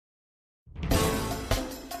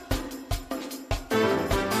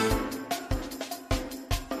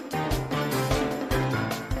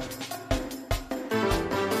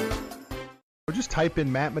Just type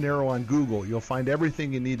in Matt Manero on Google. You'll find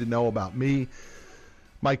everything you need to know about me,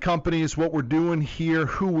 my companies, what we're doing here,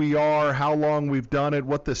 who we are, how long we've done it,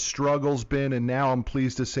 what the struggle's been, and now I'm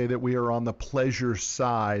pleased to say that we are on the pleasure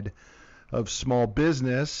side of small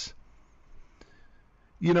business.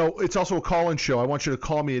 You know, it's also a call-in show. I want you to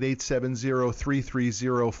call me at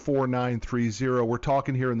 870-330-4930. We're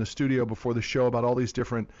talking here in the studio before the show about all these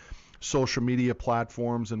different social media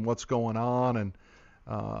platforms and what's going on, and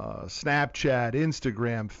Snapchat,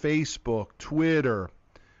 Instagram, Facebook, Twitter.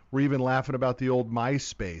 We're even laughing about the old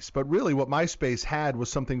MySpace. But really what MySpace had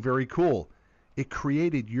was something very cool. It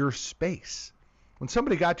created your space. When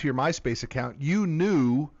somebody got to your MySpace account, you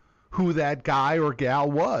knew who that guy or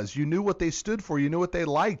gal was. You knew what they stood for. You knew what they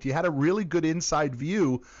liked. You had a really good inside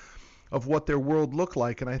view of what their world looked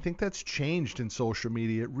like. And I think that's changed in social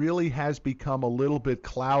media. It really has become a little bit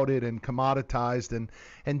clouded and commoditized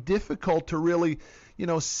and difficult to really,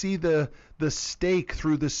 see the steak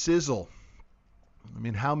through the sizzle. I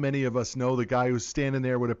mean, how many of us know the guy who's standing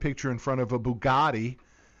there with a picture in front of a Bugatti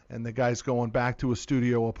and the guy's going back to a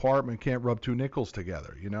studio apartment, can't rub two nickels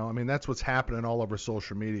together, I mean, that's what's happening all over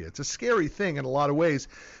social media. It's a scary thing in a lot of ways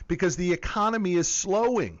because the economy is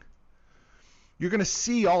slowing. You're going to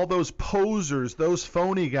see all those posers, those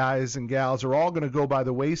phony guys and gals are all going to go by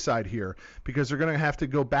the wayside here because they're going to have to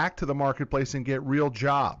go back to the marketplace and get real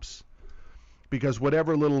jobs. Because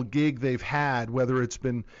whatever little gig they've had, whether it's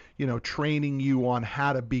been, training you on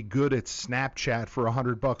how to be good at Snapchat for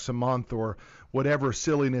 $100 a month or whatever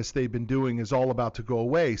silliness they've been doing is all about to go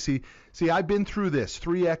away. See, I've been through this.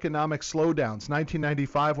 3 economic slowdowns.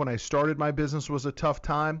 1995, when I started my business, was a tough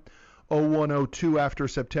time. 0102 after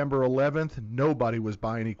September 11th, nobody was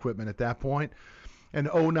buying equipment at that point. And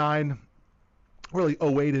 09, really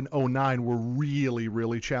 08 and 09 were really,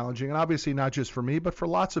 really challenging. And obviously not just for me, but for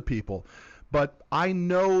lots of people. But I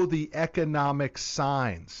know the economic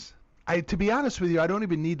signs. To be honest with you, I don't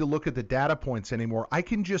even need to look at the data points anymore. I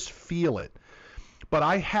can just feel it. But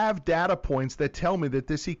I have data points that tell me that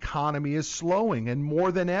this economy is slowing. And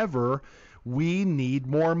more than ever, we need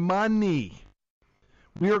more money.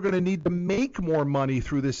 We are going to need to make more money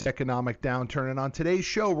through this economic downturn. And on today's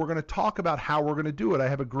show, we're going to talk about how we're going to do it. I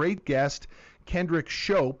have a great guest, Kendrick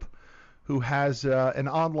Shope, who has an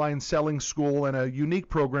online selling school and a unique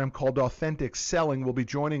program called Authentic Selling, will be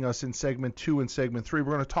joining us in segment 2 and segment 3.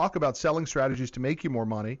 We're going to talk about selling strategies to make you more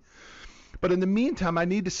money. But in the meantime, I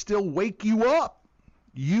need to still wake you up.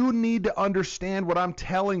 You need to understand what I'm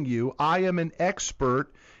telling you. I am an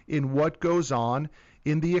expert in what goes on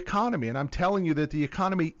in the economy. And I'm telling you that the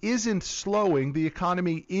economy isn't slowing. The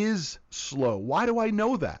economy is slow. Why do I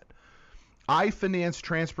know that? I finance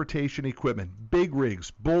transportation equipment, big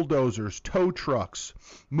rigs, bulldozers, tow trucks,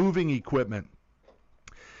 moving equipment.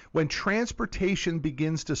 When transportation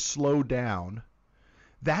begins to slow down,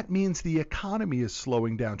 that means the economy is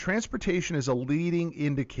slowing down. Transportation is a leading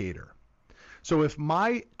indicator. So if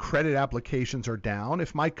my credit applications are down,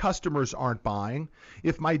 if my customers aren't buying,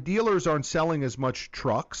 if my dealers aren't selling as much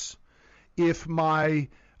trucks, if my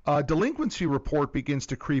delinquency report begins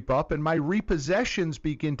to creep up and my repossessions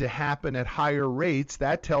begin to happen at higher rates,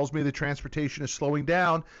 that tells me the transportation is slowing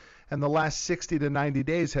down. And the last 60 to 90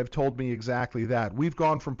 days have told me exactly that. We've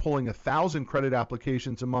gone from pulling 1,000 credit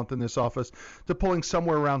applications a month in this office to pulling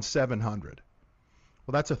somewhere around 700.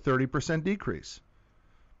 Well, that's a 30% decrease.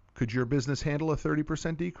 Could your business handle a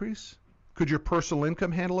 30% decrease? Could your personal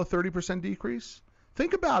income handle a 30% decrease?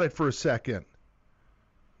 Think about it for a second.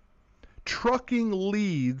 Trucking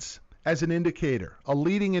leads as an indicator, a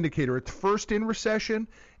leading indicator. It's first in recession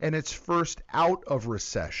and it's first out of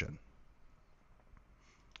recession.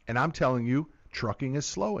 And I'm telling you, trucking is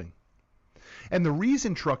slowing. And the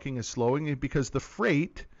reason trucking is slowing is because the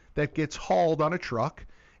freight that gets hauled on a truck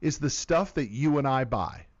is the stuff that you and I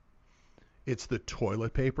buy. It's the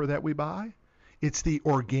toilet paper that we buy. It's the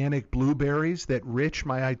organic blueberries that Rich,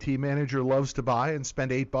 my IT manager, loves to buy and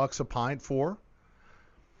spend $8 a pint for.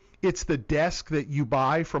 It's the desk that you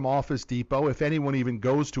buy from Office Depot, if anyone even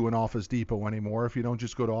goes to an Office Depot anymore, if you don't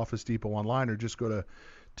just go to Office Depot online or just go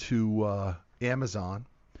to Amazon.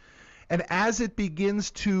 And as it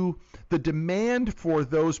begins to, the demand for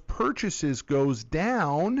those purchases goes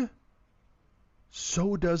down,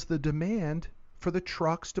 so does the demand for the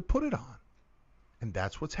trucks to put it on. And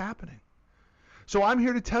that's what's happening. So I'm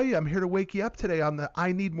here to tell you, I'm here to wake you up today on the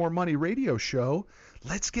I Need More Money radio show.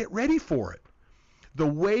 Let's get ready for it. The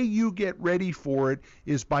way you get ready for it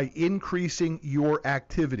is by increasing your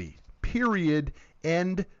activity. Period.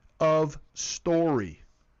 End of story.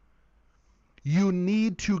 You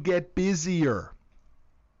need to get busier.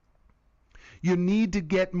 You need to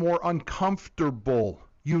get more uncomfortable.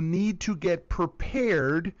 You need to get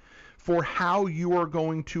prepared for how you are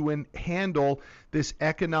going to handle this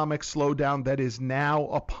economic slowdown that is now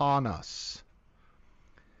upon us.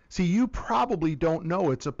 See, you probably don't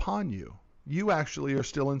know it's upon you. You actually are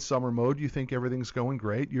still in summer mode. You think everything's going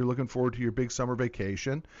great. You're looking forward to your big summer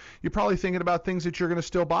vacation. You're probably thinking about things that you're going to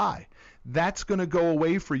still buy. That's going to go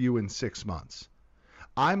away for you in 6 months.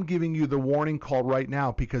 I'm giving you the warning call right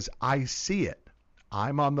now because I see it.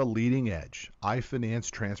 I'm on the leading edge. I finance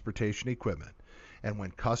transportation equipment. And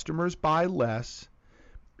when customers buy less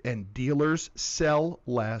and dealers sell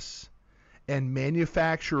less and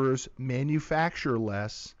manufacturers manufacture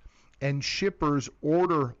less and shippers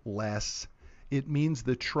order less, it means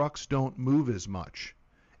the trucks don't move as much.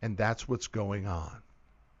 And that's what's going on.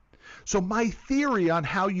 So my theory on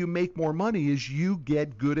how you make more money is you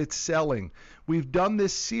get good at selling. We've done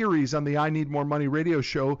this series on the I Need More Money radio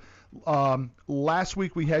show. Last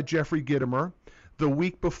week we had Jeffrey Gitomer. The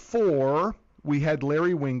week before we had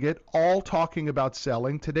Larry Winget, all talking about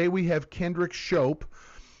selling. Today we have Kendrick Shope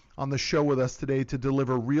on the show with us today to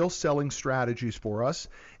deliver real selling strategies for us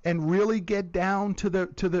and really get down to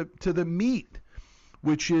the meat,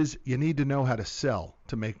 which is you need to know how to sell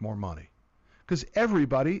to make more money. Because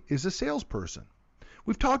everybody is a salesperson.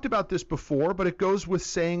 We've talked about this before, but it goes with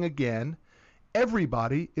saying again,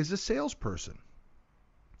 everybody is a salesperson.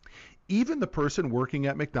 Even the person working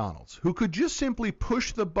at McDonald's, who could just simply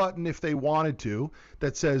push the button if they wanted to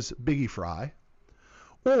that says Biggie Fry,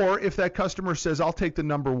 or if that customer says, I'll take the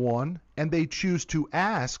number one, and they choose to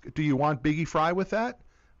ask, do you want Biggie Fry with that?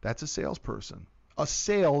 That's a salesperson. A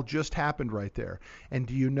sale just happened right there. And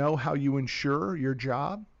do you know how you ensure your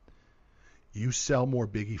job? You sell more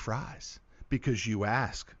Biggie Fries because you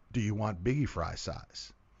ask, do you want Biggie Fry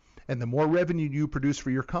size? And the more revenue you produce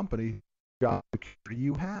for your company, the job security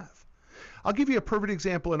you have. I'll give you a perfect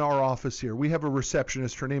example in our office here. We have a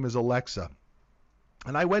receptionist. Her name is Alexa.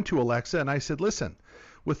 And I went to Alexa and I said, listen,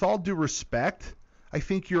 with all due respect, I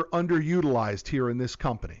think you're underutilized here in this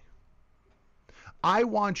company. I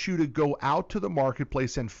want you to go out to the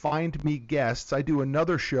marketplace and find me guests. I do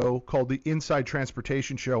another show called the Inside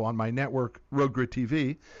Transportation Show on my network, Road Grid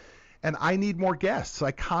TV, and I need more guests.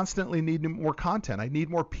 I constantly need more content. I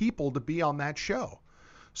need more people to be on that show.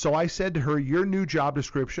 So I said to her, your new job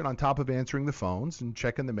description on top of answering the phones and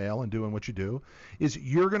checking the mail and doing what you do is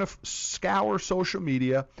you're going to scour social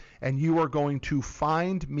media and you are going to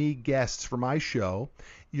find me guests for my show.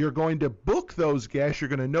 You're going to book those guests. You're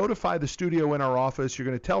going to notify the studio in our office. You're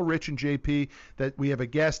going to tell Rich and JP that we have a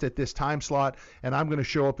guest at this time slot, and I'm going to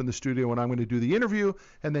show up in the studio and I'm going to do the interview,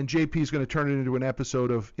 and then JP is going to turn it into an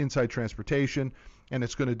episode of Inside Transportation, and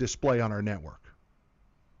it's going to display on our network.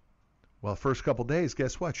 Well, first couple days,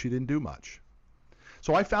 guess what? She didn't do much.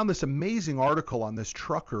 So I found this amazing article on this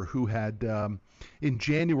trucker who had, in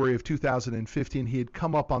January of 2015, he had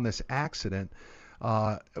come up on this accident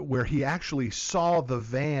where he actually saw the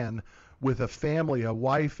van with a family, a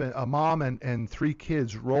wife, a mom, and 3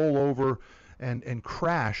 kids roll over and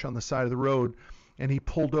crash on the side of the road. And he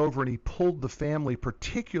pulled over and he pulled the family,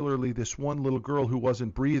 particularly this one little girl who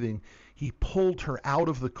wasn't breathing. He pulled her out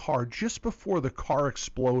of the car just before the car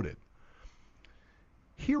exploded.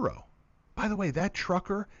 Hero. By the way, that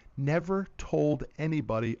trucker never told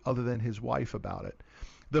anybody other than his wife about it.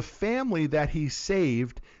 The family that he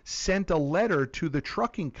saved sent a letter to the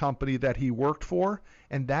trucking company that he worked for,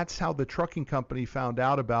 and that's how the trucking company found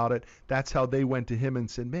out about it. That's how they went to him and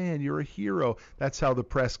said, man, you're a hero. That's how the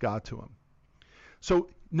press got to him. So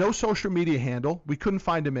no social media handle. We couldn't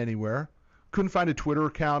find him anywhere. Couldn't find a Twitter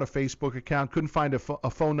account, a Facebook account. Couldn't find a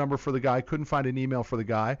phone number for the guy. Couldn't find an email for the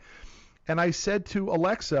guy. And I said to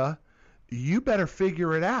Alexa, you better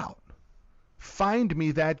figure it out. Find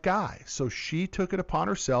me that guy. So she took it upon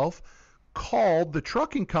herself, called the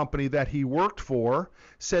trucking company that he worked for,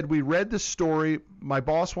 said, we read the story. My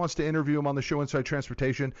boss wants to interview him on the show Inside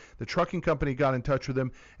Transportation. The trucking company got in touch with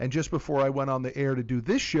him. And just before I went on the air to do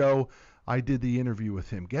this show, I did the interview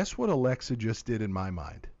with him. Guess what Alexa just did in my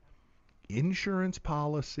mind? Insurance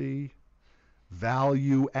policy.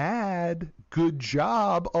 Value add. Good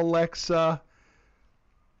job, Alexa.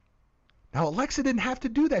 Now, Alexa didn't have to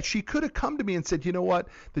do that. She could have come to me and said, you know what?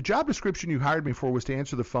 The job description you hired me for was to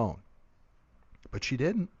answer the phone. But she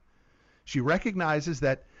didn't. She recognizes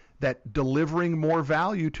that delivering more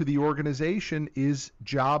value to the organization is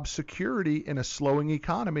job security in a slowing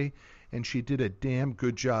economy, and she did a damn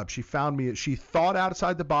good job. She thought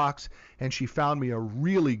outside the box, and she found me a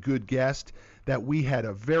really good guest that we had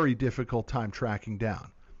a very difficult time tracking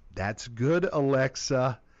down. That's good,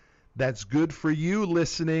 Alexa. That's good for you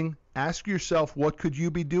listening. Ask yourself, what could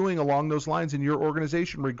you be doing along those lines in your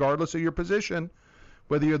organization, regardless of your position?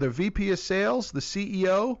 Whether you're the VP of sales, the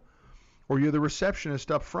CEO, or you're the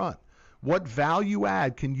receptionist up front, what value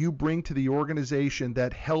add can you bring to the organization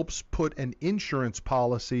that helps put an insurance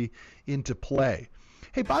policy into play?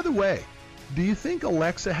 Hey, by the way, do you think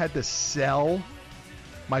Alexa had to sell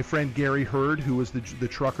my friend Gary Hurd, who was the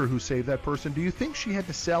trucker who saved that person? Do you think she had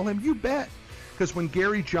to sell him? You bet. Because when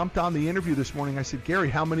Gary jumped on the interview this morning, I said, Gary,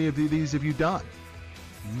 how many of these have you done?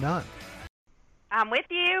 None. I'm with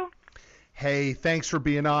you. Hey, thanks for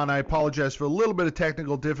being on. I apologize for a little bit of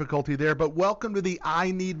technical difficulty there, but welcome to the I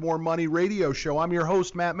Need More Money radio show. I'm your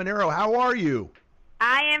host, Matt Manero. How are you?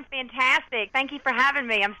 I am fantastic. Thank you for having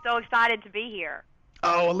me. I'm so excited to be here.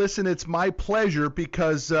 Oh, listen, it's my pleasure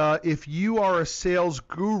because if you are a sales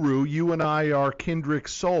guru, you and I are kindred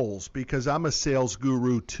souls because I'm a sales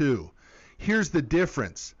guru too. Here's the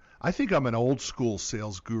difference. I think I'm an old school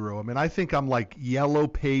sales guru. I mean, I think I'm like Yellow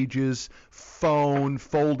Pages, phone,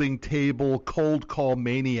 folding table, cold call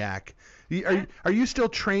maniac. Are you still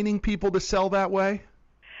training people to sell that way?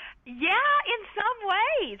 Yeah, in some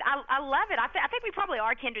ways. I love it. I think we probably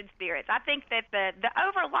are kindred spirits. I think that the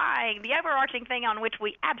overarching thing on which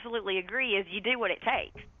we absolutely agree is you do what it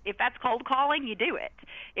takes. If that's cold calling, you do it.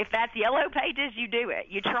 If that's Yellow Pages, you do it.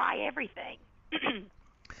 You try everything.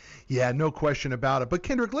 Yeah, no question about it. But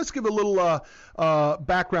Kendrick, let's give a little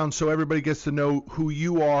background so everybody gets to know who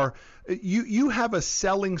you are. You have a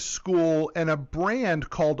selling school and a brand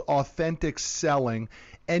called Authentic Selling,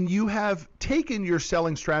 and you have taken your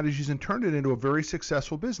selling strategies and turned it into a very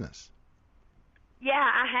successful business. Yeah,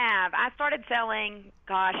 I have. I started selling,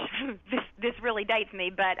 gosh, this really dates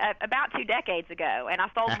me, but about 2 decades ago, and I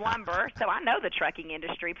sold lumber, so I know the trucking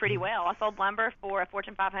industry pretty well. I sold lumber for a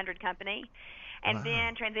Fortune 500 company. And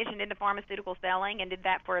then transitioned into pharmaceutical selling and did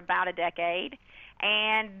that for about a decade.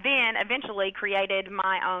 And then eventually created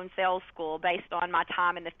my own sales school based on my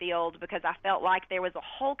time in the field because I felt like there was a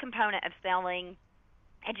whole component of selling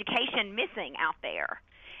education missing out there.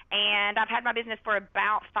 And I've had my business for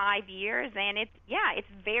about 5 years, and it's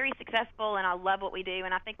very successful, and I love what we do.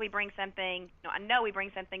 And I think we bring something, I know we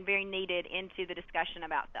bring something very needed into the discussion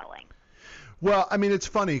about selling. Well, I mean, it's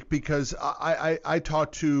funny because I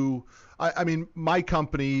talk to, I mean, my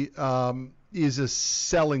company is a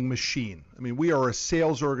selling machine. I mean, we are a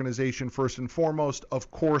sales organization first and foremost.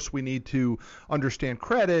 Of course, we need to understand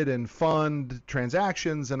credit and fund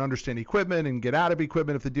transactions and understand equipment and get out of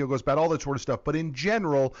equipment if the deal goes bad, all that sort of stuff. But in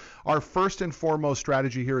general, our first and foremost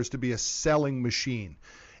strategy here is to be a selling machine.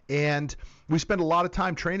 And we spend a lot of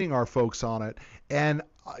time training our folks on it. And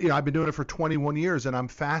I've been doing it for 21 years, and I'm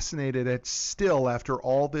fascinated at still, after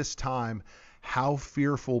all this time, how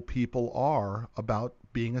fearful people are about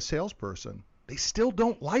being a salesperson. They still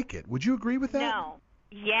don't like it. Would you agree with that? No.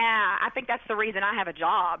 Yeah, I think that's the reason I have a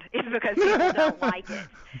job is because people don't like it.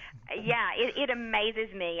 Yeah, it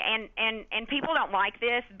amazes me. And people don't like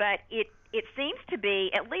this, but it seems to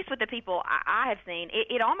be, at least with the people I have seen,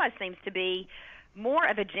 it almost seems to be more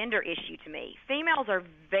of a gender issue to me. Females are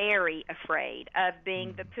very afraid of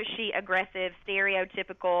being the pushy, aggressive,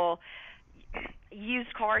 stereotypical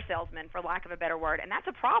used car salesman, for lack of a better word. And that's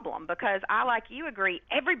a problem because I, like you, agree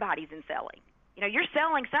everybody's in selling. You're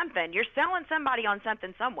selling something. You're selling somebody on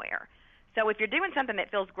something somewhere. So if you're doing something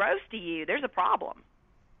that feels gross to you, there's a problem.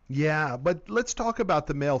 Yeah, but let's talk about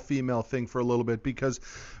the male-female thing for a little bit because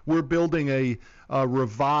we're building a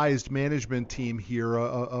revised management team here,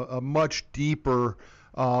 a much deeper,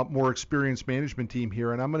 more experienced management team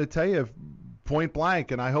here. And I'm going to tell you point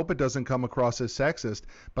blank, and I hope it doesn't come across as sexist,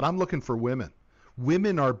 but I'm looking for women.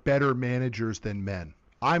 Women are better managers than men.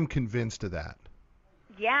 I'm convinced of that.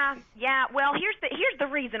 Yeah. Well, here's the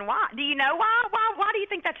reason why. Do you know why? Why do you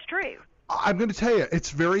think that's true? I'm going to tell you,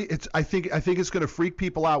 I think it's going to freak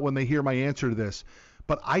people out when they hear my answer to this,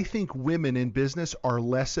 but I think women in business are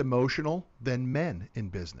less emotional than men in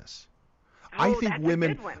business. Oh, that's a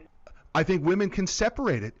good one. I think women can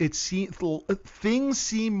separate it. Things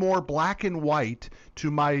seem more black and white to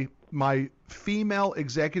my female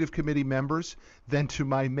executive committee members than to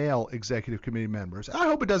my male executive committee members. I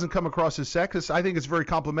hope it doesn't come across as sexist. I think it's very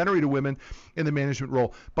complimentary to women in the management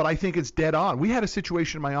role, but I think it's dead on. We had a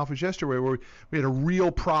situation in my office yesterday where we had a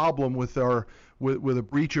real problem with a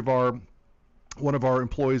breach of one of our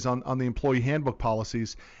employees on the employee handbook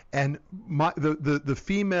policies, and the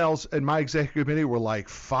females in my executive committee were like,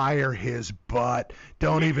 fire his butt,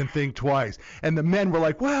 don't even think twice. And the men were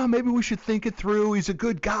like, well, maybe we should think it through. He's a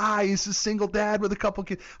good guy. He's a single dad with a couple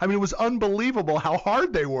kids. I mean, it was unbelievable how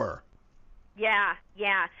hard they were. Yeah.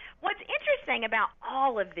 What's interesting about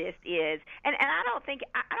all of this is, and I don't think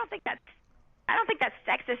that's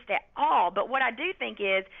sexist at all, but what I do think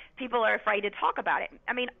is people are afraid to talk about it.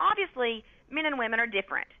 I mean, obviously, men and women are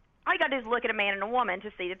different. All you got to do is look at a man and a woman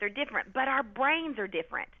to see that they're different. But our brains are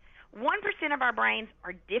different. 1% of our brains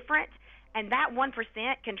are different, and that 1%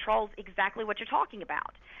 controls exactly what you're talking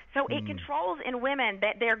about. So it controls in women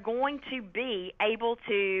that they're going to be able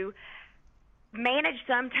to manage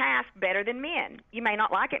some tasks better than men. You may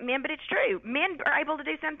not like it, men, but it's true. Men are able to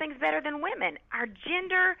do some things better than women. Our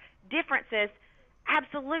gender differences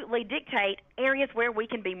absolutely dictate areas where we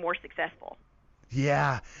can be more successful.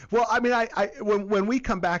 Yeah. Well, I mean, when we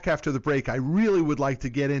come back after the break, I really would like to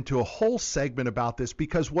get into a whole segment about this,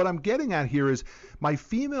 because what I'm getting at here is my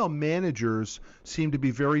female managers seem to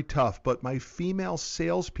be very tough, but my female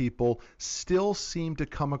salespeople still seem to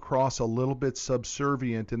come across a little bit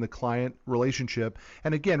subservient in the client relationship.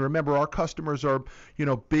 And again, remember, our customers are,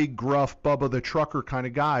 big, gruff, Bubba the Trucker kind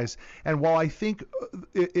of guys. And while I think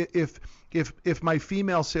if my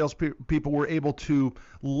female salespeople were able to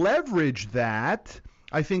leverage that,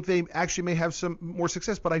 I think they actually may have some more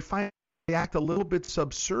success. But I find they act a little bit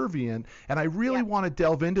subservient, and I really want to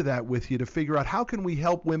delve into that with you to figure out how can we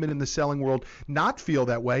help women in the selling world not feel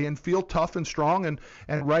that way and feel tough and strong and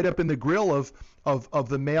right up in the grill of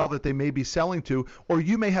the male that they may be selling to. Or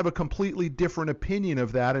you may have a completely different opinion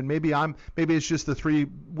of that, and maybe it's just the 3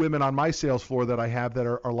 women on my sales floor that I have that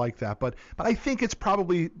are like that. But I think it's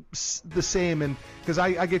probably the same, and because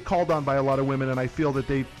I get called on by a lot of women, and I feel that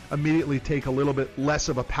they immediately take a little bit less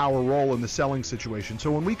of a power role in the selling situation.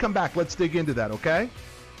 So when we come back, let's dig into that, okay?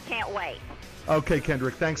 Can't wait. Okay,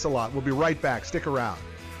 Kendrick, thanks a lot. We'll be right back. Stick around.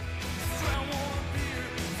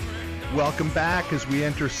 Welcome back as we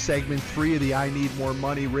enter segment 3 of the I Need More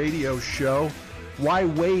Money radio show. Why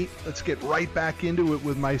wait? Let's get right back into it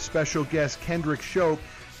with my special guest, Kendrick Shope.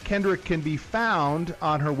 Kendrick can be found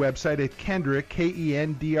on her website at Kendrick,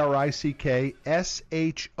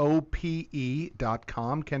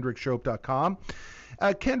 KendrickShope.com, KendrickShope.com.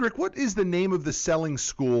 Kendrick, what is the name of the selling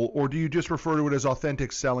school, or do you just refer to it as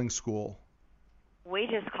Authentic Selling School? We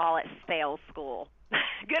just call it Sales School.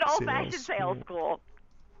 Good old-fashioned sales school.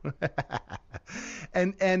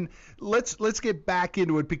 And let's get back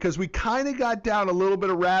into it, because we kind of got down a little bit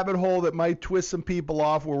of rabbit hole that might twist some people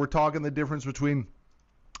off, where we're talking the difference between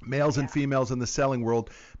males and females in the selling world.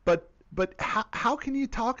 But how can you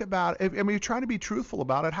talk about it? I mean, you're trying to be truthful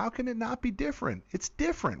about it. How can it not be different? It's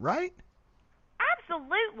different, right?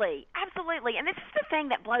 Absolutely. And this is the thing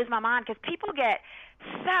that blows my mind, because people get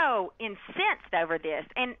so incensed over this.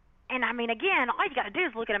 And I mean, again, all you've got to do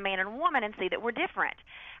is look at a man and a woman and see that we're different.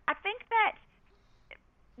 I think that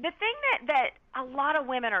the thing that a lot of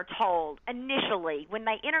women are told initially when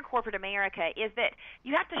they enter corporate America is that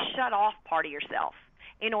you have to shut off part of yourself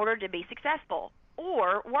in order to be successful.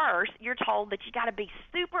 Or worse, you're told that you got to be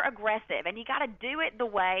super aggressive and you got to do it the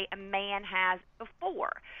way a man has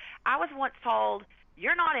before. I was once told,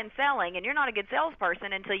 you're not in selling and you're not a good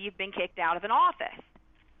salesperson until you've been kicked out of an office.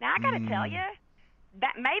 Now, I got to tell you,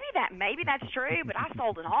 maybe that's true, but I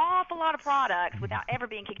sold an awful lot of products without ever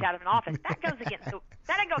being kicked out of an office. That doesn't go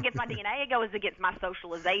against my DNA. It goes against my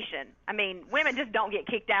socialization. I mean, women just don't get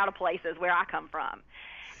kicked out of places where I come from.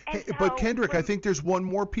 But Kendrick, I think there's one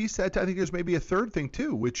more piece that I think there's maybe a third thing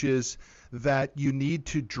too, which is that you need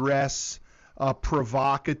to dress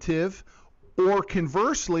provocative, or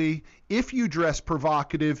conversely, if you dress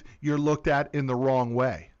provocative, you're looked at in the wrong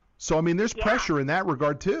way. So I mean, there's pressure in that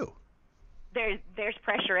regard too. There's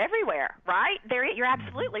pressure everywhere, right? You're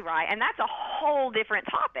absolutely right, and that's a whole different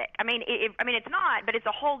topic. I mean, it's not, but it's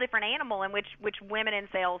a whole different animal in which women in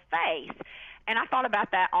sales face. And I thought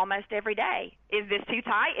about that almost every day. Is this too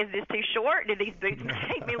tight? Is this too short? Did these boots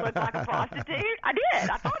make me look like a prostitute? I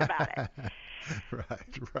did. I thought about it.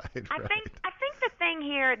 Right. I think the thing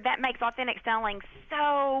here that makes authentic selling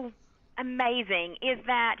so amazing is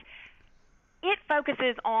that it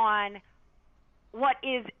focuses on what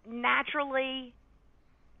is naturally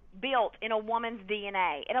built in a woman's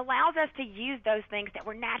DNA. It allows us to use those things that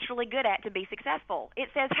we're naturally good at to be successful. It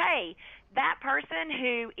says, hey, that person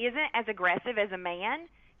who isn't as aggressive as a man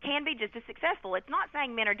can be just as successful. It's not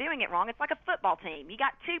saying men are doing it wrong. It's like a football team. You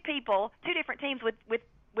got two different teams with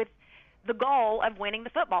the goal of winning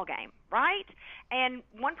the football game, right? And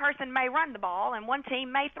one person may run the ball and one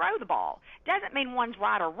team may throw the ball. Doesn't mean one's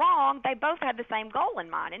right or wrong. They both have the same goal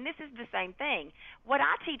in mind, and this is the same thing. What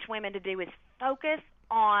I teach women to do is focus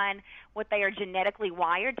on what they are genetically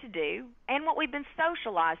wired to do and what we've been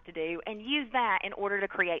socialized to do, and use that in order to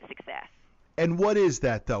create success. And what is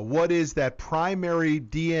that, though? What is that primary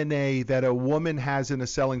DNA that a woman has in a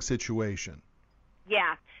selling situation?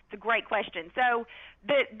 Yeah, it's a great question. So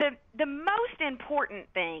the most important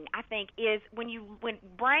thing, I think, is when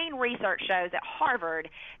brain research shows at Harvard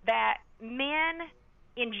that men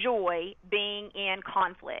enjoy being in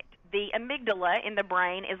conflict. The amygdala in the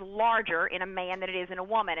brain is larger in a man than it is in a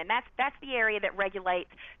woman, and that's the area that regulates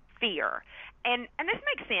fear. And this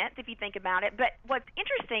makes sense if you think about it, but what's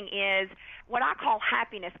interesting is what I call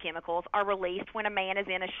happiness chemicals are released when a man is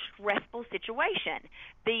in a stressful situation.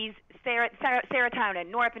 These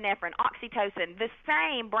serotonin, norepinephrine, oxytocin, the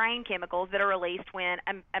same brain chemicals that are released when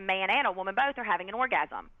a man and a woman both are having an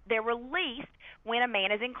orgasm. They're released when a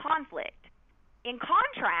man is in conflict. In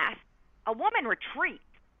contrast, a woman retreats.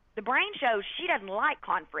 The brain shows she doesn't like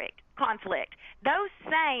conflict. Those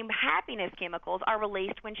same happiness chemicals are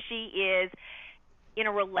released when she is in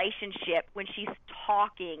a relationship, when she's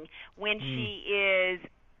talking, when she is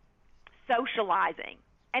socializing.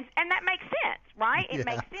 And that makes sense, right? It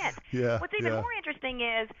makes sense. Yeah, What's even more interesting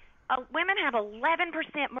is women have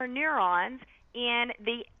 11% more neurons in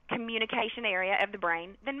the communication area of the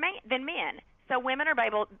brain than men. So women are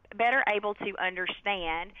better able to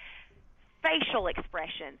understand facial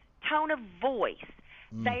expressions, tone of voice.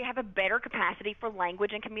 They have a better capacity for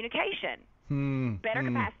language and communication, better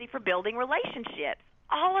capacity for building relationships.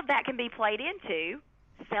 All of that can be played into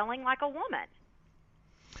selling like a woman.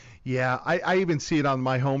 Yeah, I even see it on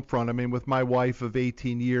my home front. I mean, with my wife of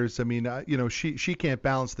 18 years, I mean, she can't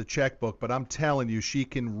balance the checkbook, but I'm telling you, she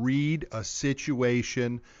can read a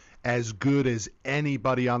situation as good as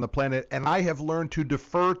anybody on the planet, and I have learned to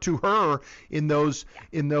defer to her in those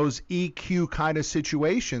EQ kind of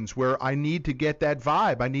situations where I need to get that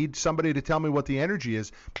vibe. I need somebody to tell me what the energy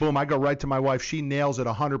is. Boom, I go right to my wife. She nails it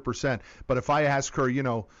 100%. But if I ask her,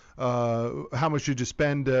 how much did you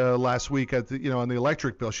spend last week at on the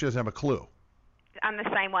electric bill, she doesn't have a clue. I'm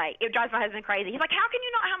the same way. It drives my husband crazy. He's like, how can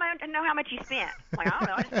you not know how much you spent? I'm like, I don't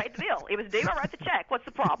know. I just paid the bill. It was due. I wrote the check. What's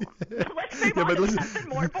the problem? Let's move on to something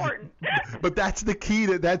more important. But that's the key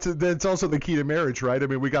that's also the key to marriage, right? I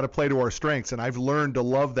mean, we got to play to our strengths, and I've learned to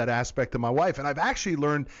love that aspect of my wife. And I've actually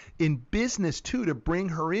learned in business, too, to bring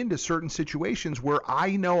her into certain situations where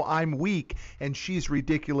I know I'm weak and she's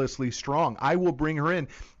ridiculously strong. I will bring her in,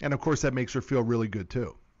 and, of course, that makes her feel really good,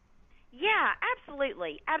 too. Yeah,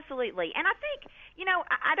 absolutely. And I think,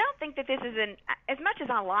 I don't think that this is as much as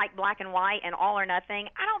I like black and white and all or nothing,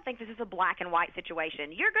 I don't think this is a black and white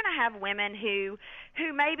situation. You're going to have women who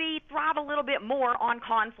maybe thrive a little bit more on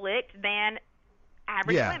conflict than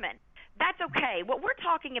average women. That's okay. What we're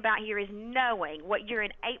talking about here is knowing what you're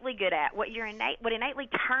innately good at, what innately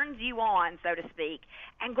turns you on, so to speak,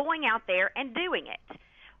 and going out there and doing it.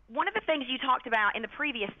 One of the things you talked about in the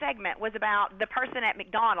previous segment was about the person at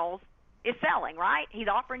McDonald's is selling, right? He's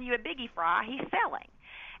offering you a biggie fry. He's selling.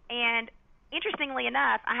 And interestingly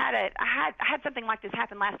enough, I had something like this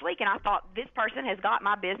happen last week, and I thought this person has got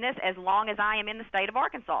my business as long as I am in the state of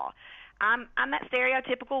Arkansas. I'm that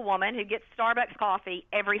stereotypical woman who gets Starbucks coffee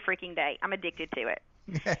every freaking day. I'm addicted to it.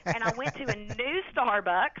 And I went to a new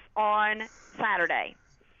Starbucks on Saturday.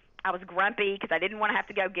 I was grumpy because I didn't want to have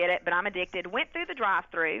to go get it, but I'm addicted. Went through the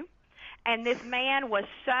drive-thru, and this man was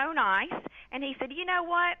so nice, and he said, you know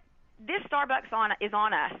what? This Starbucks is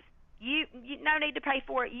on us. You no need to pay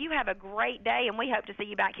for it. You have a great day, and we hope to see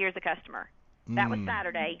you back here as a customer. That was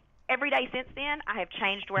Saturday. Every day since then, I have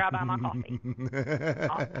changed where I buy my coffee.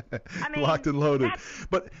 I mean, locked and loaded.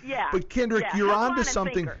 But Kendrick, you're onto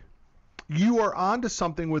something. You are onto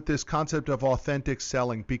something with this concept of authentic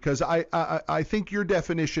selling, because I think your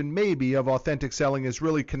definition maybe of authentic selling is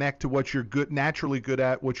really connect to what you're naturally good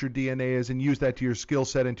at, what your DNA is, and use that to your skill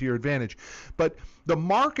set and to your advantage. But the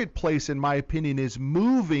marketplace, in my opinion, is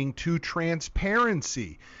moving to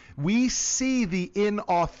transparency. We see the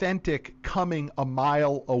inauthentic coming a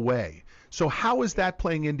mile away. So how is that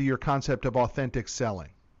playing into your concept of authentic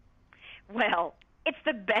selling? Well, it's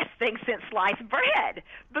the best thing since sliced bread,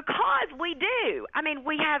 because we do. I mean,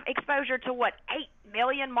 we have exposure to 8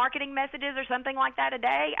 million marketing messages or something like that a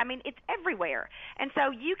day. I mean, it's everywhere. And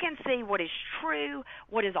so you can see what is true,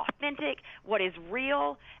 what is authentic, what is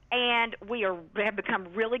real, and we have become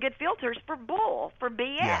really good filters for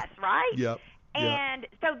BS, right? Yep. And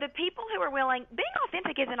so the people who are willing, being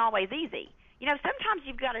authentic isn't always easy. Sometimes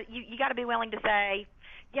you got to be willing to say,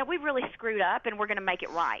 yeah, we really screwed up, and we're going to make it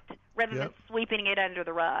right, rather than sweeping it under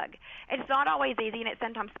the rug. It's not always easy, and it's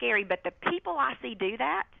sometimes scary, but the people I see do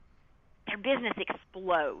that, their business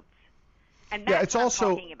explodes. And that's what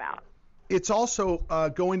I'm talking about. It's also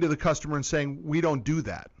going to the customer and saying, we don't do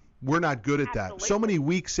that. We're not good at that. So many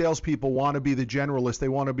weak salespeople want to be the generalist. They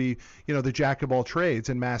want to be, the jack of all trades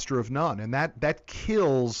and master of none, and that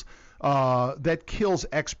kills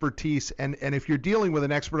expertise. And if you're dealing with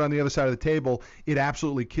an expert on the other side of the table, it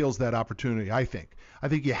absolutely kills that opportunity. I think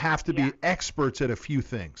you have to be experts at a few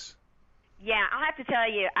things. Yeah, I'll have to tell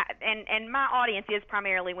you, and my audience is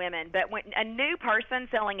primarily women, but when a new person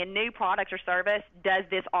selling a new product or service does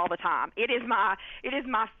this all the time, it is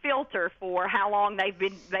my filter for how long they've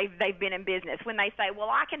been in business. When they say, "Well,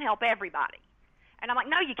 I can help everybody," and I'm like,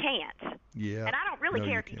 "No, you can't." Yeah. And I don't really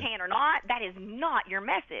care if you can or not. That is not your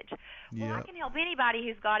message. Yeah. Well, I can help anybody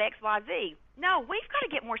who's got X, Y, Z. No, we've got to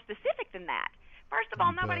get more specific than that. First of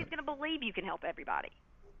all, nobody's going to believe you can help everybody.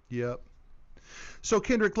 Yep. So,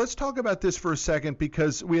 Kendrick, let's talk about this for a second,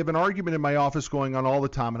 because we have an argument in my office going on all the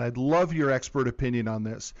time, and I'd love your expert opinion on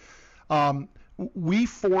this. We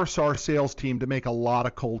force our sales team to make a lot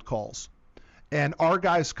of cold calls. And our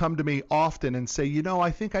guys come to me often and say,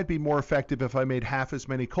 I think I'd be more effective if I made half as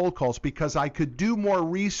many cold calls, because I could do more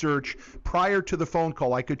research prior to the phone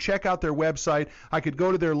call. I could check out their website. I could go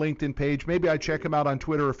to their LinkedIn page. Maybe I'd check them out on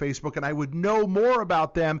Twitter or Facebook, and I would know more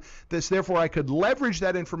about them. Therefore, I could leverage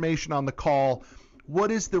that information on the call. What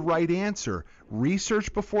is the right answer?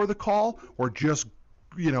 Research before the call, or just,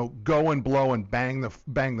 go and blow and bang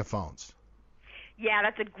the phones? Yeah,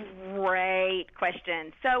 that's a great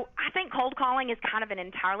question. So I think cold calling is kind of an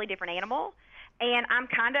entirely different animal, and I'm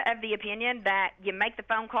kind of the opinion that you make the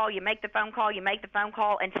phone call, you make the phone call, you make the phone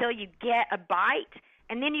call until you get a bite,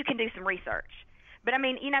 and then you can do some research. But,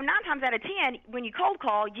 9 times out of 10, when you cold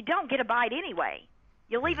call, you don't get a bite anyway.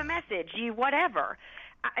 You leave a message, whatever.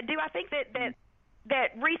 Do I think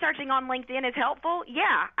that researching on LinkedIn is helpful?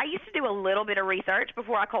 Yeah. I used to do a little bit of research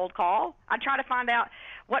before I cold call. I'd try to find out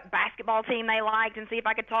what basketball team they liked and see if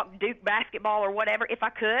I could talk Duke basketball or whatever, if I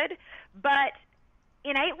could. But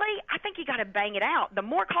innately, I think you got to bang it out. The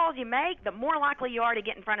more calls you make, the more likely you are to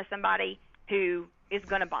get in front of somebody who is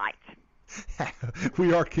going to bite.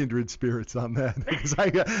 We are kindred spirits on that, because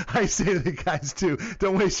I say to the guys too,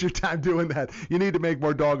 don't waste your time doing that. You need to make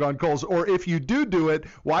more doggone calls, or if you do it,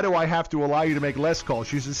 why do I have to allow you to make less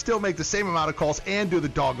calls? You should still make the same amount of calls and do the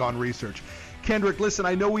doggone research. Kendrick, listen,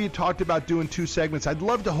 I know we had talked about doing 2 segments. I'd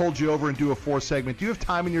love to hold you over and do a 4th segment. Do you have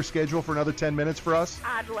time in your schedule for another 10 minutes for us?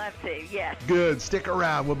 I'd love to, yes. Good. Stick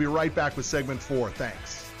around. We'll be right back with segment 4.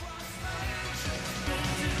 Thanks.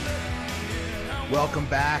 Welcome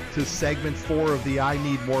back to segment 4 of the I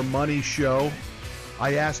Need More Money show.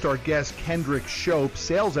 I asked our guest, Kendrick Shope,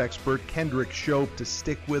 sales expert Kendrick Shope, to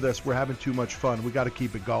stick with us. We're having too much fun. We got to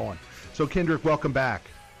keep it going. So, Kendrick, welcome back.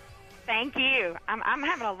 Thank you. I'm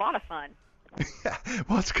having a lot of fun.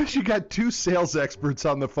 Well, it's because you got 2 sales experts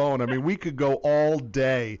on the phone. We could go all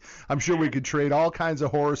day. I'm sure we could trade all kinds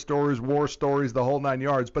of horror stories, war stories, the whole 9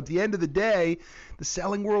 yards. But at the end of the day, the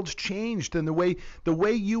selling world's changed, and the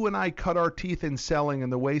way you and I cut our teeth in selling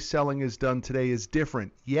and the way selling is done today is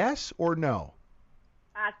different. Yes or no?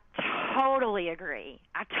 I totally agree.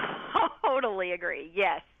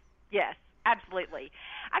 Yes, absolutely.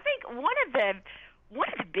 I think one of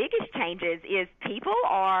the biggest changes is people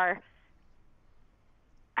are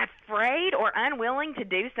afraid or unwilling to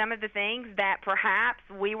do some of the things that perhaps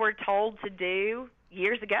we were told to do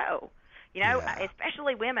years ago.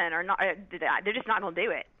 Especially women are not, they're just not going to do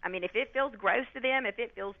it. If it feels gross to them, if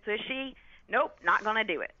it feels pushy, nope, not going to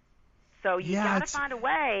do it. So you got to find a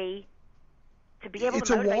way to be able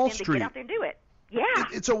to motivate them to get out there and do it. Yeah.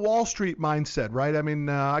 It's a Wall Street mindset, right?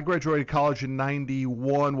 I graduated college in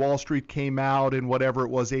 91. Wall Street came out in whatever it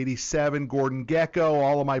was, 87. Gordon Gekko,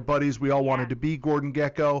 all of my buddies, we all wanted to be Gordon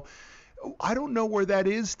Gekko. I don't know where that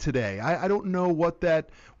is today. I don't know what that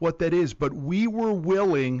is, but we were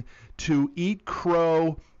willing to eat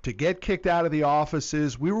crow, to get kicked out of the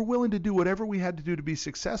offices. We were willing to do whatever we had to do to be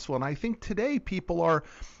successful. And I think today people are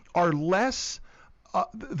less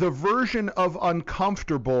the version of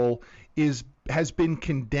uncomfortable has been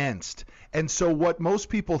condensed. And so what most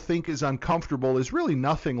people think is uncomfortable is really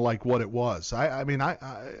nothing like what it was. I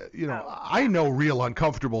know real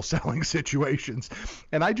uncomfortable selling situations,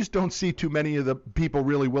 and I just don't see too many of the people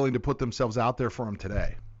really willing to put themselves out there for them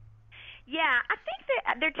today. Yeah, I think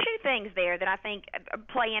that there are 2 things there that I think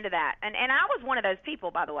play into that. And I was one of those people,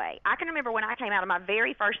 by the way. I can remember when I came out of my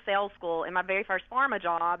very first sales school in my very first pharma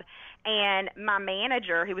job, and my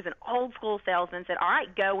manager, who was an old school salesman, said, all right,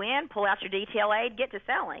 go in, pull out your detail aid, get to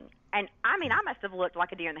selling. And, I must have looked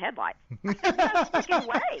like a deer in the headlights. I said, no freaking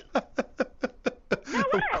way. No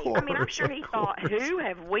way. I'm sure he thought, who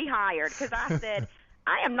have we hired? Because I said,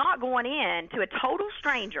 I am not going in to a total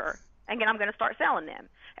stranger and I'm going to start selling them.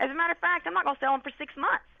 As a matter of fact, I'm not going to sell them for 6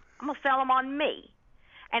 months. I'm going to sell them on me.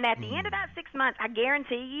 And at the end of that 6 months, I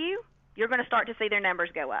guarantee you're going to start to see their numbers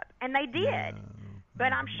go up. And they did.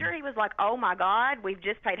 But I'm sure he was like, oh, my God, we've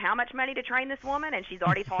just paid how much money to train this woman, and she's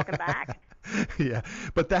already talking back. Yeah,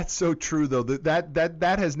 but that's so true though.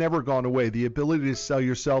 That has never gone away. The ability to sell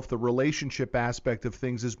yourself, the relationship aspect of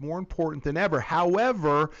things is more important than ever.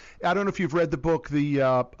 However, I don't know if you've read the book, the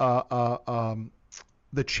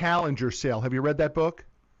Challenger Sale. Have you read that book?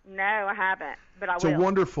 No, I haven't, but I It's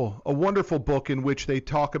will. a wonderful book in which they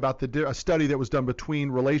talk about a study that was done between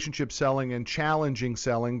relationship selling and challenging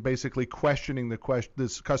selling, basically questioning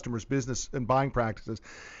this customer's business and buying practices.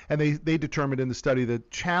 And they determined in the study that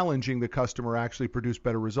challenging the customer actually produced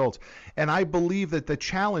better results. And I believe that the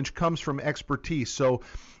challenge comes from expertise. So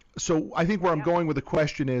I think where I'm going with the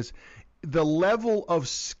question is the level of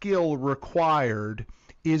skill required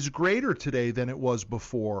is greater today than it was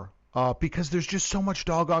before. Because there's just so much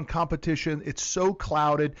doggone competition. It's so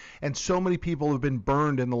clouded, and so many people have been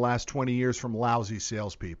burned in the last 20 years from lousy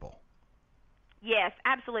salespeople. Yes,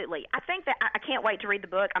 absolutely. I think that I can't wait to read the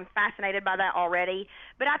book. I'm fascinated by that already.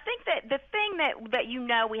 But I think that the thing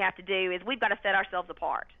that we have to do is we've got to set ourselves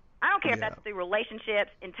apart. I don't care if that's through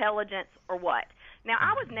relationships, intelligence, or what. Now,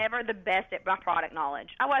 I was never the best at my product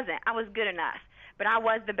knowledge. I wasn't. I was good enough, but I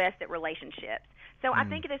was the best at relationships. So I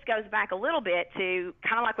think this goes back a little bit to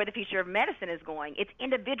kind of like where the future of medicine is going. It's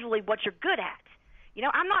individually what you're good at. You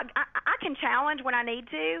know, I can challenge when I need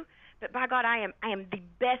to, but by God, I am the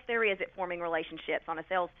best there is at forming relationships on a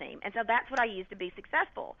sales team. And so that's what I use to be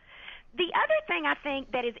successful. The other thing I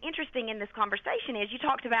think that is interesting in this conversation is you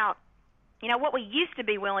talked about, you know, what we used to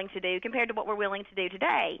be willing to do compared to what we're willing to do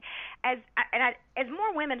today. As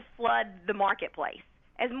more women flood the marketplace,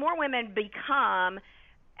 as more women become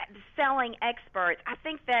selling experts, I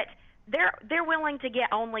think that they're willing to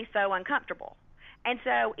get only so uncomfortable. And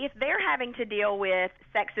so if they're having to deal with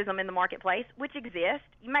sexism in the marketplace, which exists,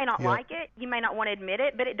 you may not like it, you may not want to admit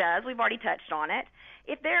it, but it does. We've already touched on it.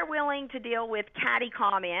 If they're willing to deal with catty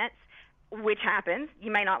comments, which happens, you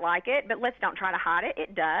may not like it, but let's don't try to hide it.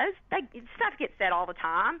 It does. Stuff gets said all the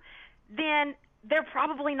time. Then they're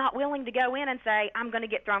probably not willing to go in and say, I'm going to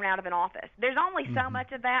get thrown out of an office. There's only so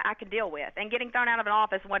much of that I could deal with, and getting thrown out of an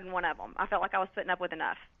office wasn't one of them. I felt like I was putting up with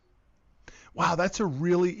enough. Wow, that's a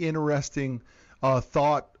really interesting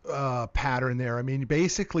thought pattern there. I mean,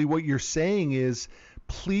 basically what you're saying is,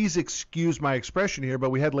 please excuse my expression here, but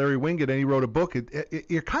we had Larry Winget, and he wrote a book.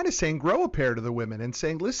 You're kind of saying grow a pair to the women and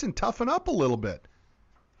saying, listen, toughen up a little bit.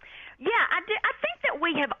 Yeah, I think that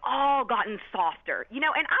we have all gotten softer, you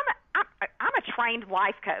know, and I'm a trained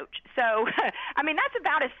life coach. So, I mean, that's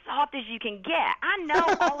about as soft as you can get. I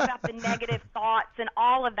know all about the negative thoughts and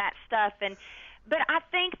all of that stuff. But I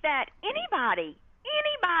think that anybody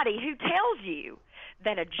who tells you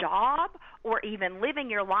that a job or even living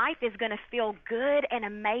your life is going to feel good and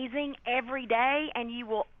amazing every day and you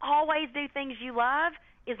will always do things you love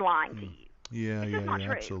is lying to you. Yeah,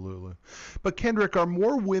 absolutely. But Kendrick, are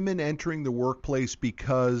more women entering the workplace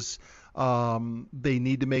because they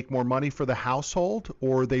need to make more money for the household,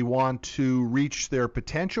 or they want to reach their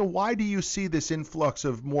potential? Why do you see this influx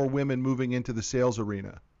of more women moving into the sales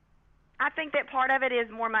arena? I think that part of it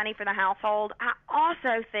is more money for the household. I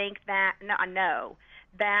also think that, I know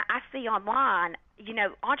that I see online, you know,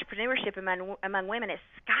 entrepreneurship among women is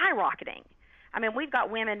skyrocketing. I mean, we've got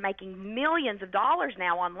women making millions of dollars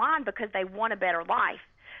now online because they want a better life,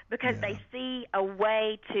 because they see a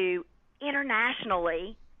way to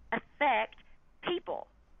internationally affect people.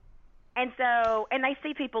 And they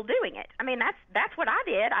see people doing it. I mean, that's what I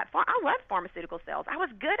did. I loved pharmaceutical sales. I was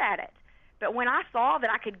good at it. But when I saw that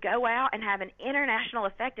I could go out and have an international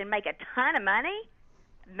effect and make a ton of money,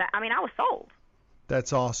 I mean, I was sold.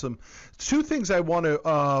 That's awesome. Two things I want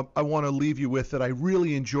to leave you with that I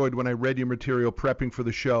really enjoyed when I read your material prepping for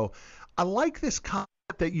the show. I like this concept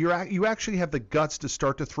that you actually have the guts to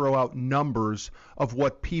start to throw out numbers of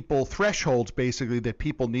what people, thresholds basically, that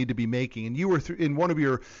people need to be making. And you were in one of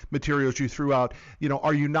your materials, you threw out, you know,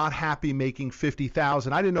 are you not happy making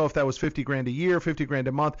 $50,000? I didn't know if that was $50,000 a year, $50,000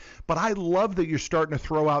 a month, but I love that you're starting to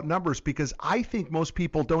throw out numbers, because I think most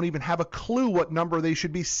people don't even have a clue what number they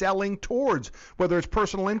should be selling towards, whether it's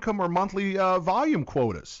personal income or monthly volume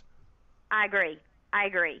quotas. I agree.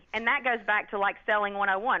 And that goes back to like selling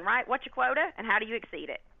 101, right? What's your quota and how do you exceed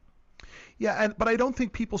it? Yeah, but I don't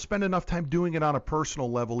think people spend enough time doing it on a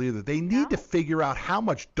personal level either. They need to figure out how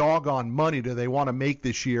much doggone money do they want to make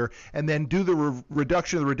this year, and then do the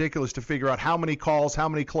reduction of the ridiculous to figure out how many calls, how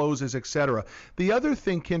many closes, etc. The other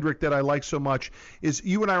thing, Kendrick, that I like so much is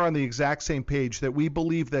you and I are on the exact same page, that we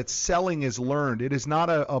believe that selling is learned. It is not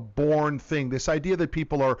a born thing. This idea that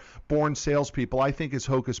people are born salespeople, I think, is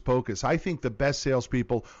hocus pocus. I think the best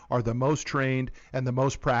salespeople are the most trained and the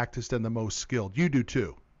most practiced and the most skilled. You do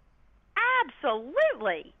too.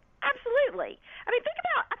 Absolutely. I mean,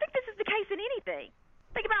 I think this is the case in anything.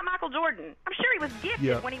 Think about Michael Jordan. I'm sure he was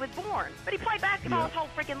gifted when he was born, but he played basketball his whole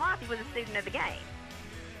freaking life. He was a student of the game.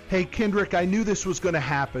 Hey, Kendrick, I knew this was going to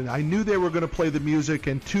happen. I knew they were going to play the music,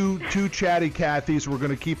 and two chatty Cathys were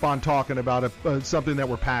going to keep on talking about something that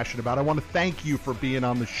we're passionate about. I want to thank you for being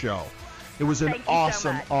on the show. It was an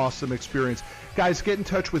awesome experience. Guys, get in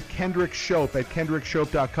touch with Kendrick Shope at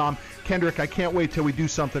kendrickshope.com. Kendrick, I can't wait till we do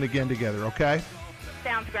something again together, okay?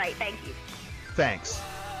 Sounds great. Thank you. Thanks.